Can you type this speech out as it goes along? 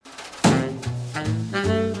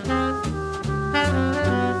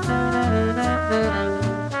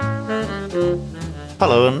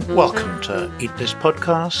Hello and welcome to Eat This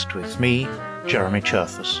Podcast with me, Jeremy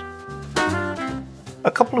Cherthas.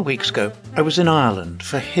 A couple of weeks ago, I was in Ireland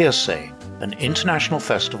for Hearsay, an international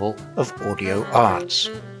festival of audio arts.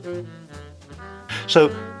 So,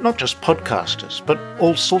 not just podcasters, but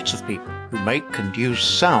all sorts of people who make and use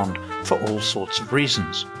sound for all sorts of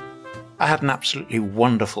reasons. I had an absolutely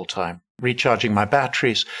wonderful time recharging my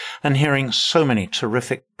batteries and hearing so many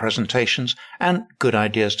terrific presentations and good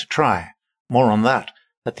ideas to try. More on that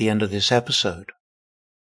at the end of this episode.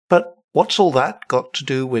 But what's all that got to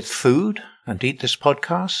do with food and Eat This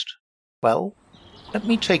Podcast? Well, let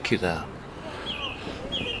me take you there.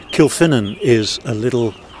 Kilfinnan is a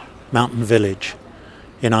little mountain village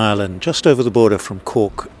in Ireland, just over the border from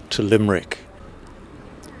Cork to Limerick.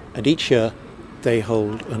 And each year they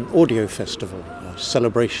hold an audio festival, a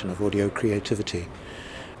celebration of audio creativity.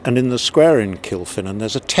 And in the square in Kilfinnan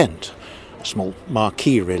there's a tent, a small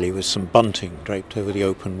marquee really, with some bunting draped over the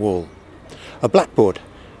open wall. A blackboard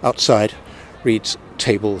outside reads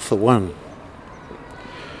 "Table for One."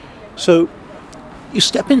 So you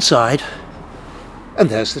step inside and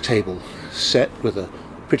there's the table, set with a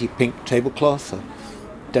pretty pink tablecloth, a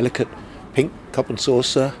delicate pink cup and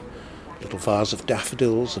saucer, a little vase of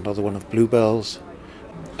daffodils, another one of bluebells,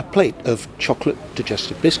 a plate of chocolate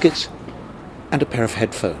digestive biscuits, and a pair of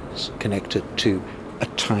headphones connected to a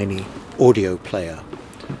tiny audio player.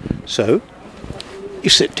 So you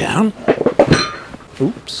sit down,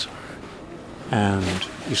 and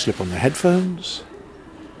you slip on the headphones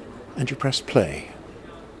and you press play.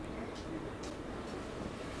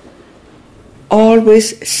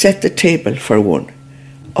 Always set the table for one.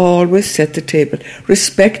 Always set the table.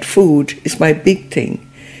 Respect food is my big thing.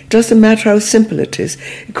 Doesn't matter how simple it is.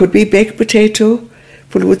 It could be baked potato,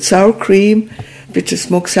 full with sour cream, bit of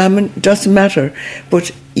smoked salmon, doesn't matter.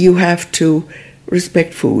 But you have to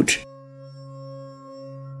respect food.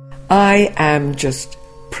 I am just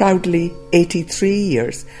proudly 83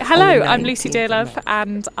 years. Hello, I'm Lucy Dearlove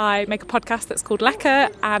and I make a podcast that's called Lecker,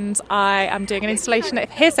 and I am doing an installation at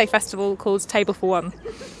a Hearsay Festival called Table for One.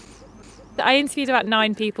 I interviewed about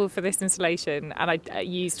 9 people for this installation and I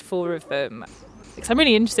used 4 of them. Because I'm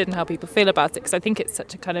really interested in how people feel about it, because I think it's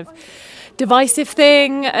such a kind of divisive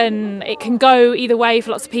thing and it can go either way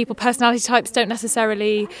for lots of people. Personality types don't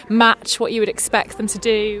necessarily match what you would expect them to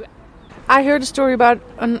do. I heard a story about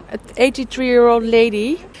an 83-year-old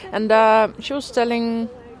lady, and she was telling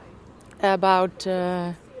about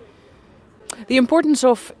the importance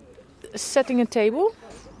of setting a table,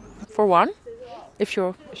 for one, if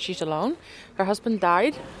she's alone. Her husband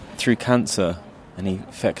died through cancer, and he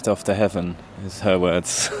fecked off to heaven, is her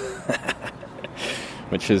words.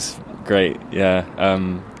 Which is great, yeah.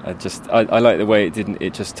 I like the way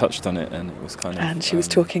it just touched on it, and it was kind of... And she was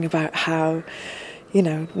talking about how,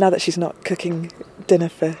 now that she's not cooking dinner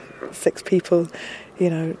for 6 people,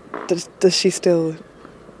 does she still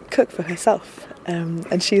cook for herself?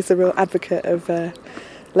 And she's a real advocate of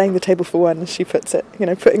laying the table for one, as she puts it,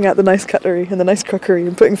 putting out the nice cutlery and the nice crockery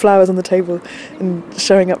and putting flowers on the table and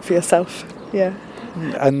showing up for yourself, yeah.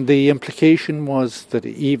 And the implication was that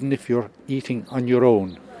even if you're eating on your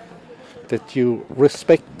own, that you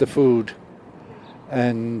respect the food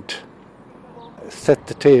and set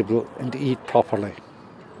the table and eat properly.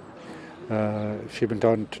 She went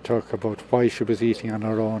on to talk about why she was eating on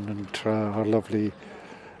her own and her lovely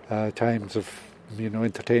times of,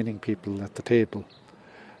 entertaining people at the table.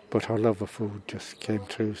 But her love of food just came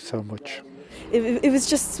through so much. It was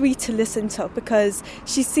just sweet to listen to, because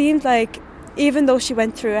she seemed like, even though she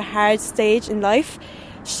went through a hard stage in life,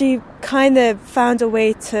 she kind of found a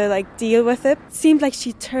way to deal with it. It seemed like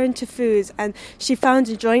she turned to food and she found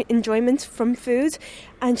enjoyment from food,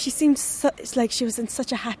 and she seemed like she was in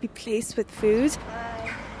such a happy place with food.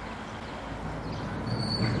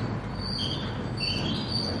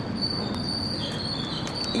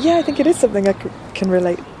 Yeah, I think it is something I can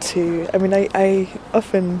relate to. I mean, I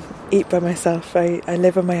often eat by myself. I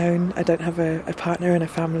live on my own. I don't have a partner and a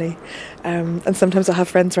family. And sometimes I'll have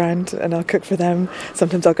friends around and I'll cook for them.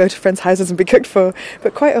 Sometimes I'll go to friends' houses and be cooked for.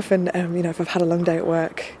 But quite often, if I've had a long day at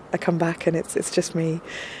work, I come back and it's just me.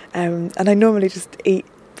 And I normally just eat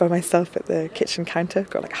by myself at the kitchen counter. I've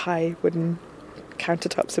got high wooden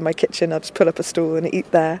countertops in my kitchen. I'll just pull up a stool and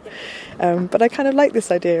eat there. But I kind of like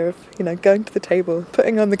this idea of, going to the table,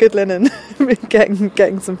 putting on the good linen,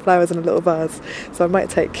 getting some flowers in a little vase. So I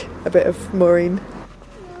might take a bit of Maureen.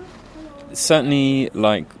 Certainly,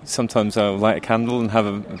 sometimes I'll light a candle and have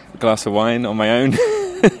a glass of wine on my own.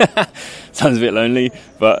 Sounds a bit lonely,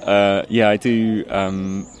 but I do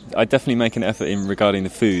I definitely make an effort in regarding the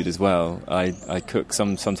food as well. I cook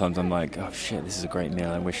sometimes I'm like, oh shit, this is a great meal,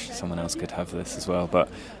 I wish someone else could have this as well. But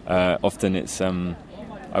often it's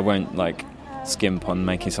I won't like skimp on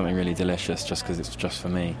making something really delicious just because it's just for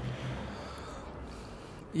me.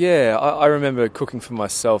 Yeah, I remember cooking for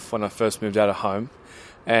myself when I first moved out of home,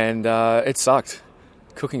 and it sucked.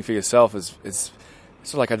 Cooking for yourself is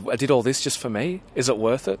sort of like, I did all this just for me. Is it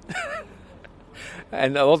worth it?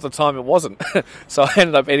 And a lot of the time it wasn't. So I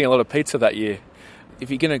ended up eating a lot of pizza that year. If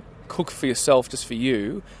you're going to cook for yourself, just for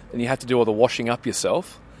you, then you have to do all the washing up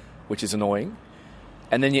yourself, which is annoying.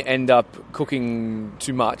 And then you end up cooking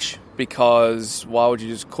too much, because why would you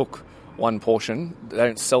just cook one portion? They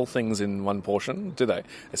don't sell things in one portion, do they?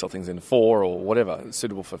 They sell things in 4 or whatever,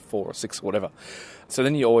 suitable for 4 or 6 or whatever. So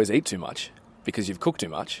then you always eat too much because you've cooked too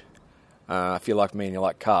much. If you're like me and you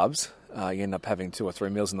like carbs, you end up having 2 or 3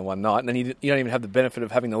 meals in the one night, and then you don't even have the benefit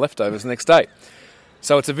of having the leftovers the next day.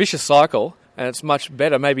 So it's a vicious cycle, and it's much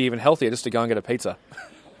better, maybe even healthier, just to go and get a pizza.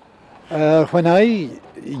 When I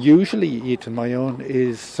usually eat on my own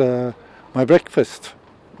is my breakfast.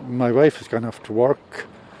 My wife has gone off to work.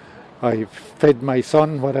 I've fed my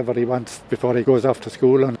son whatever he wants before he goes off to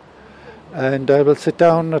school, and I will sit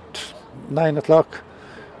down at 9 o'clock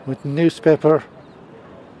with newspaper,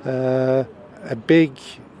 a big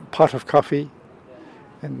pot of coffee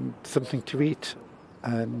and something to eat,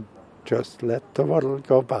 and just let the world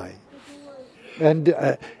go by. And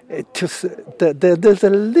there's a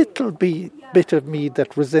little bit of me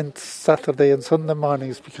that resents Saturday and Sunday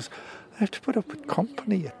mornings because I have to put up with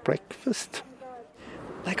company at breakfast.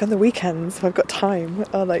 Like on the weekends, if I've got time,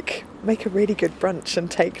 I'll like make a really good brunch and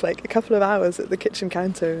take like a couple of hours at the kitchen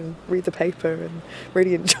counter and read the paper and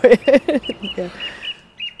really enjoy it. Yeah.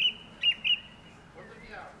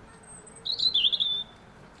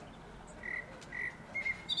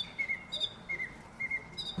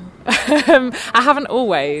 I haven't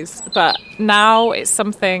always, but now it's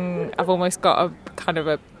something I've almost got a kind of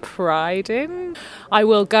a pride in. I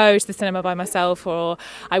will go to the cinema by myself, or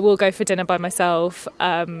I will go for dinner by myself,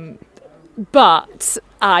 but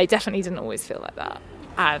I definitely didn't always feel like that.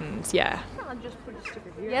 And yeah.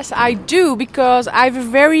 Yes, I do, because I have a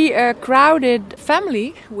very crowded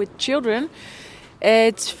family with children.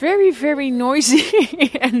 It's very, very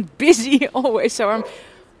noisy and busy always, so I'm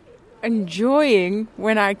enjoying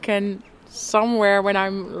when I can somewhere, when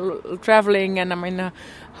I'm traveling and I'm in a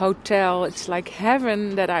hotel. It's like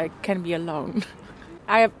heaven that I can be alone.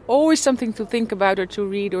 I have always something to think about or to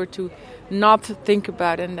read or to not think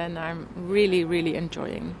about, and then I'm really, really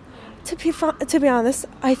enjoying. To be honest,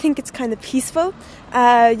 I think it's kind of peaceful.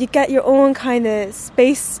 You get your own kind of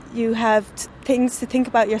space. You have things to think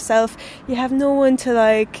about yourself. You have no one to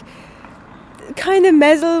like kind of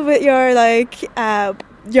meddle with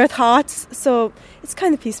your thoughts. So it's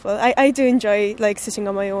kind of peaceful. I do enjoy like sitting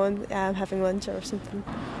on my own, having lunch or something.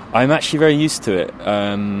 I'm actually very used to it.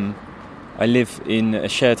 I live in a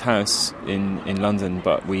shared house in London,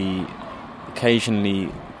 but we occasionally,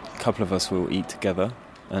 a couple of us will eat together,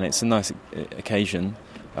 and it's a nice occasion,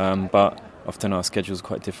 but often our schedules are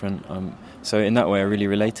quite different. So in that way I really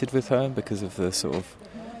related with her because of the sort of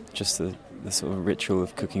just the sort of ritual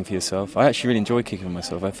of cooking for yourself. I actually really enjoy cooking for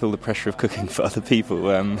myself. I feel the pressure of cooking for other people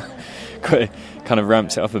kind of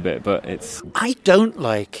ramps it up a bit, but it's... I don't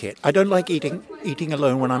like it. I don't like eating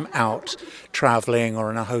alone when I'm out travelling or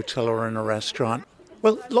in a hotel or in a restaurant.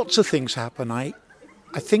 Well, lots of things happen. I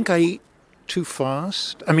think I eat too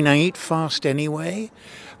fast. I mean, I eat fast anyway,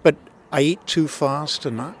 but I eat too fast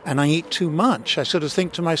and I eat too much. I sort of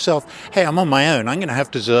think to myself, hey, I'm on my own. I'm going to have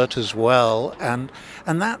dessert as well. And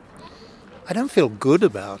that, I don't feel good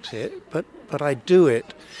about it, but I do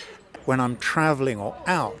it when I'm travelling or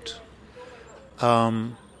out.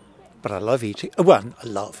 But I love eating. Well,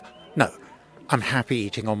 I'm happy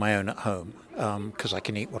eating on my own at home because I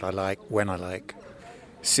can eat what I like when I like.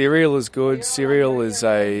 Cereal is good. Cereal is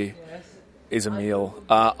a meal.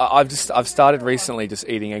 I've started recently just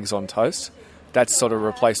eating eggs on toast. That's sort of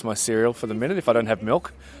replaced my cereal for the minute. If I don't have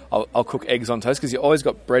milk, I'll cook eggs on toast because you always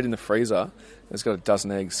got bread in the freezer. It's got a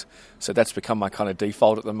dozen eggs. So that's become my kind of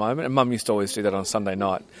default at the moment. And Mum used to always do that on Sunday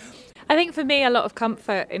night. I think for me, a lot of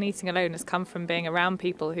comfort in eating alone has come from being around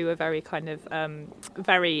people who are very kind of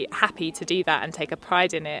very happy to do that and take a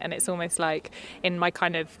pride in it. And it's almost like in my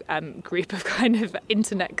kind of group of kind of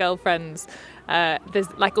internet girlfriends, there's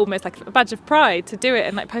like almost like a badge of pride to do it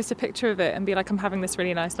and like post a picture of it and be like, I'm having this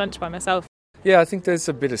really nice lunch by myself. Yeah, I think there's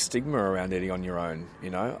a bit of stigma around eating on your own,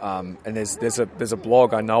 you know. And there's a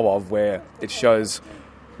blog I know of where it shows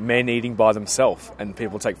men eating by themselves, and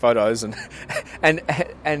people take photos, and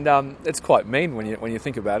it's quite mean when you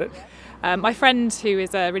think about it. My friend, who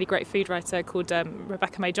is a really great food writer called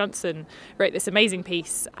Rebecca May Johnson, wrote this amazing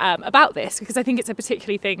piece about this, because I think it's a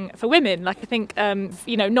particularly thing for women. Like, I think,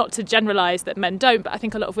 not to generalise that men don't, but I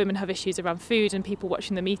think a lot of women have issues around food and people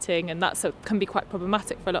watching them eating, and that can be quite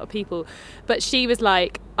problematic for a lot of people. But she was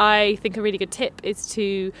like, I think a really good tip is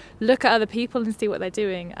to look at other people and see what they're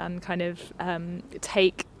doing and kind of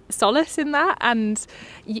take solace in that, and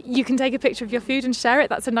you can take a picture of your food and share it.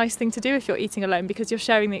 That's a nice thing to do if you're eating alone, because you're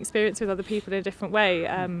sharing the experience with other people in a different way.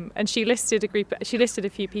 And she listed a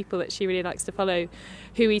few people that she really likes to follow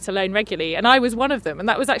who eat alone regularly, and I was one of them, and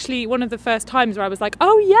that was actually one of the first times where I was like,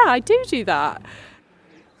 oh yeah, I do that.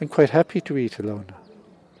 I'm quite happy to eat alone.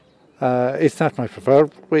 It's not my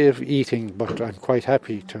preferred way of eating, but I'm quite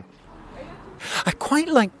happy to. I quite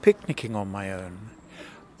like picnicking on my own.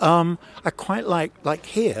 I quite like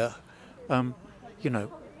here,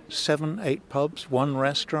 7, 8 pubs, 1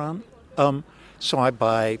 restaurant. So I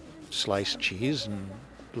buy sliced cheese and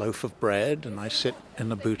loaf of bread, and I sit in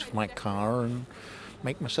the boot of my car and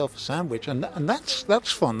make myself a sandwich, and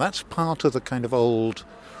that's fun. That's part of the kind of old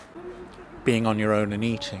being on your own and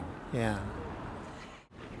eating. Yeah.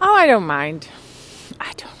 Oh, I don't mind.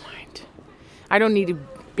 I don't need a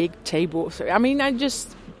big table. I mean, I'm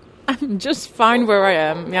just fine where I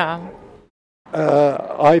am, yeah.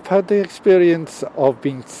 I've had the experience of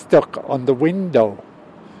being stuck on the window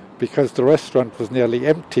because the restaurant was nearly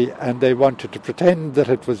empty and they wanted to pretend that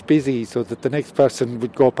it was busy so that the next person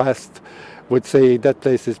would go past would say that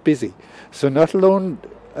place is busy. So not alone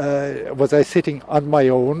was I sitting on my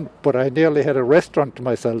own, but I nearly had a restaurant to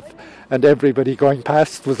myself, and everybody going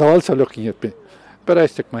past was also looking at me. But I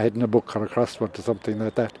stuck my head in a book or a crossword or something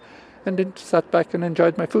like that, and then sat back and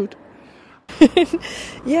enjoyed my food.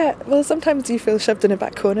 Yeah, well, sometimes you feel shoved in a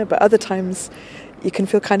back corner, but other times you can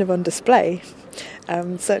feel kind of on display.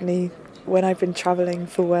 Certainly when I've been travelling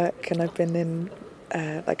for work and I've been in,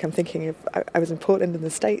 I'm thinking of, I was in Portland in the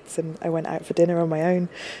States and I went out for dinner on my own,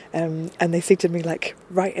 and they seated me like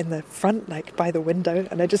right in the front, like by the window,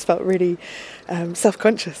 and I just felt really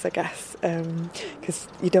self-conscious, I guess, because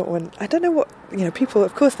you don't want, I don't know what, people,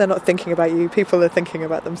 of course they're not thinking about you, people are thinking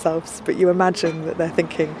about themselves, but you imagine that they're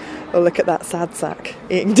thinking, oh, look at that sad sack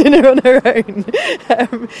eating dinner on her own.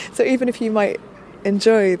 So even if you might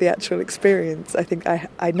enjoy the actual experience, I think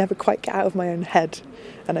I never quite get out of my own head,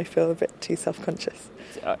 and I feel a bit too self-conscious.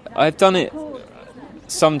 I've done it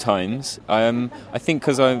sometimes. I think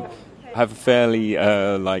because I have a fairly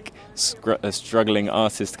struggling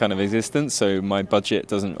artist kind of existence, so my budget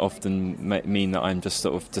doesn't often mean that I'm just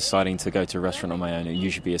sort of deciding to go to a restaurant on my own. It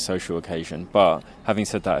usually be a social occasion. But having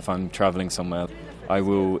said that, if I'm travelling somewhere, I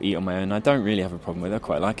will eat on my own. I don't really have a problem with it. I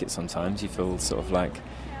quite like it sometimes. You feel sort of like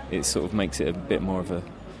it sort of makes it a bit more of a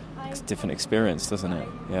different experience, doesn't it?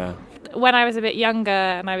 Yeah. When I was a bit younger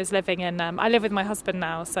and I was living in, I live with my husband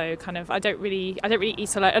now, so kind of I don't really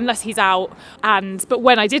eat alone unless he's out. But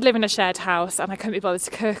when I did live in a shared house and I couldn't be bothered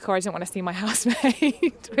to cook, or I didn't want to see my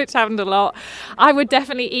housemate, which happened a lot, I would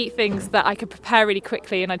definitely eat things that I could prepare really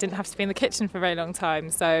quickly and I didn't have to be in the kitchen for a very long time.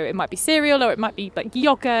 So it might be cereal or it might be like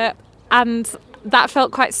yogurt, and that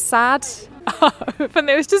felt quite sad. And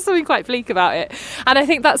there was just something quite bleak about it, and I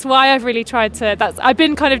think that's why I've really tried to, I've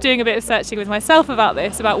been kind of doing a bit of searching with myself about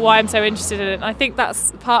this, about why I'm so interested in it, and I think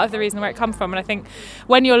that's part of the reason where it comes from. And I think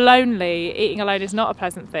when you're lonely, eating alone is not a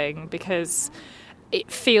pleasant thing, because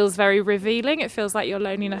it feels very revealing. It feels like your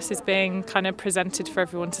loneliness is being kind of presented for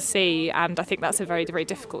everyone to see, and I think that's a very, very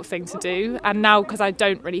difficult thing to do. And now, because I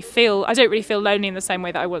don't really feel lonely in the same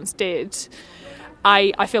way that I once did,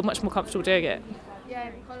 I feel much more comfortable doing it.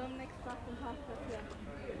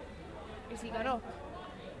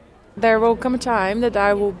 There will come a time that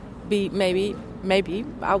I will be, maybe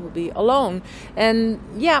I will be alone. And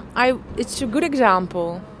yeah, it's a good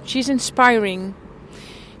example. She's inspiring.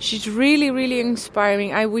 She's really, really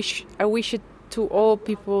inspiring. I wish it to all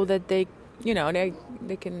people that they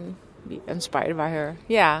can be inspired by her.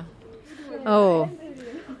 Yeah. Oh,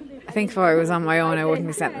 I think if I was on my own, I wouldn't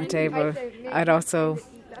be sat at the table. I don't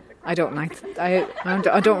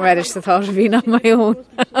relish the thought of being on my own.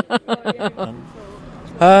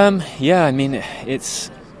 Yeah, I mean, I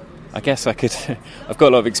guess I've got a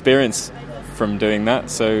lot of experience from doing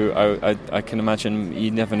that, so I can imagine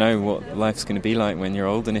you never know what life's going to be like when you're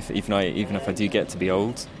old, and even if I do get to be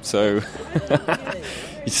old, so you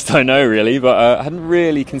just don't know really. But I hadn't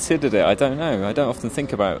really considered it. I don't know. I don't often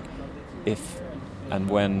think about if and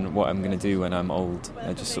what I'm going to do when I'm old.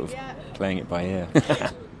 I'm just sort of playing it by ear.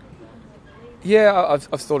 Yeah,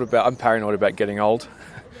 I've thought about. I'm paranoid about getting old.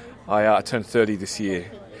 I turned 30 this year,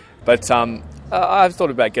 but I've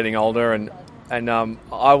thought about getting older, and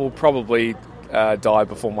I will probably die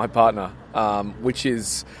before my partner, which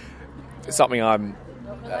is something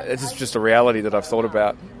it's just a reality that I've thought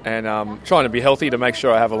about, and trying to be healthy to make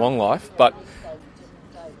sure I have a long life. But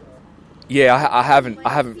yeah, I haven't.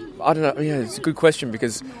 I don't know. Yeah, it's a good question,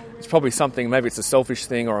 because it's probably something. Maybe it's a selfish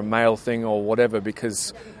thing or a male thing or whatever.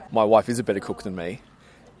 Because my wife is a better cook than me,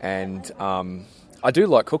 and I do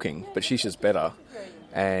like cooking, but she's just better,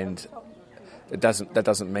 and that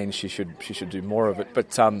doesn't mean she should do more of it.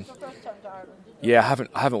 But yeah,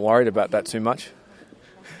 I haven't worried about that too much.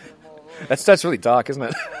 That's really dark,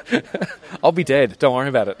 isn't it? I'll be dead. Don't worry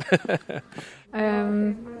about it.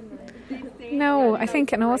 No, I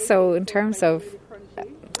think, and also in terms of,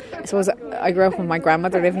 I suppose I grew up with my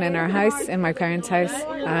grandmother living in our house, in my parents' house,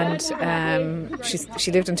 and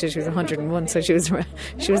she lived until she was 101, so she was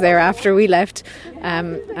there after we left,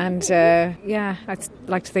 yeah, I'd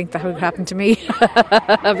like to think that would happen to me.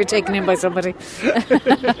 I'll be taken in by somebody.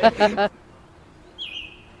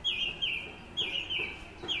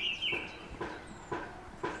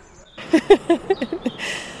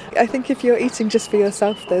 I think if you're eating just for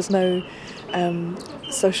yourself, there's no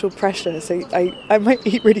social pressure. So I might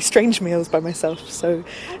eat really strange meals by myself. So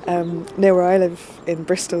near where I live in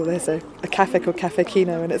Bristol, there's a cafe called Cafe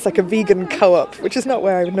Kino, and it's like a vegan co-op, which is not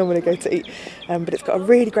where I would normally go to eat. But it's got a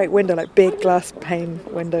really great window, like big glass pane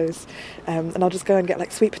windows. And I'll just go and get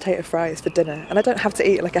like sweet potato fries for dinner. And I don't have to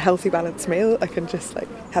eat like a healthy, balanced meal. I can just like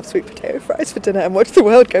have sweet potato fries for dinner and watch the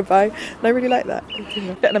world go by. And I really like that.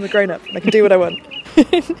 And I'm a grown-up and I can do what I want.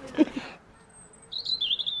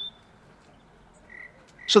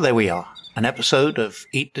 So there we are, an episode of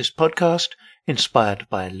Eat This Podcast inspired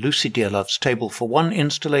by Lucy Dearlove's Table for One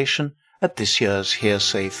installation at this year's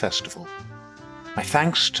Hearsay Festival. My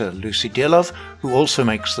thanks to Lucy Dearlove, who also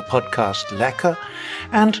makes the podcast Lekker,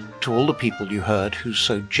 and to all the people you heard who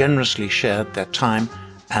so generously shared their time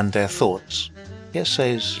and their thoughts.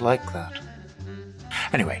 Hearsay's like that.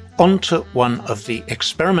 Anyway, on to one of the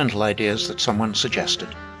experimental ideas that someone suggested,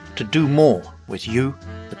 to do more with you,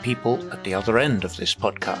 the people at the other end of this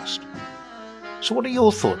podcast. So what are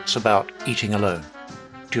your thoughts about eating alone?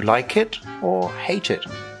 Do you like it or hate it?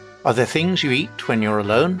 Are there things you eat when you're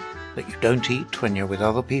alone that you don't eat when you're with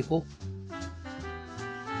other people?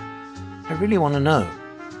 I really want to know.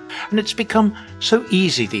 And it's become so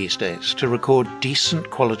easy these days to record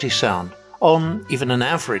decent quality sound on even an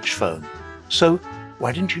average phone. So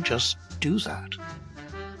why didn't you just do that?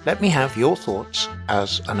 Let me have your thoughts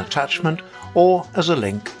as an attachment or as a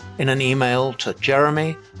link in an email to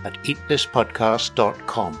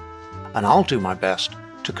jeremy@eatthispodcast.com, and I'll do my best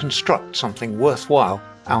to construct something worthwhile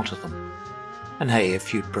out of them. And hey,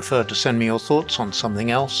 if you'd prefer to send me your thoughts on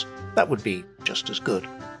something else, that would be just as good.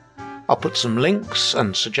 I'll put some links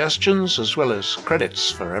and suggestions, as well as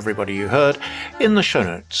credits for everybody you heard, in the show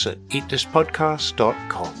notes at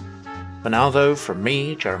eatthispodcast.com. For now, though, from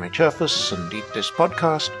me, Jeremy Cherfas, and Eat This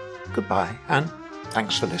Podcast, goodbye, and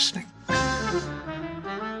thanks for listening.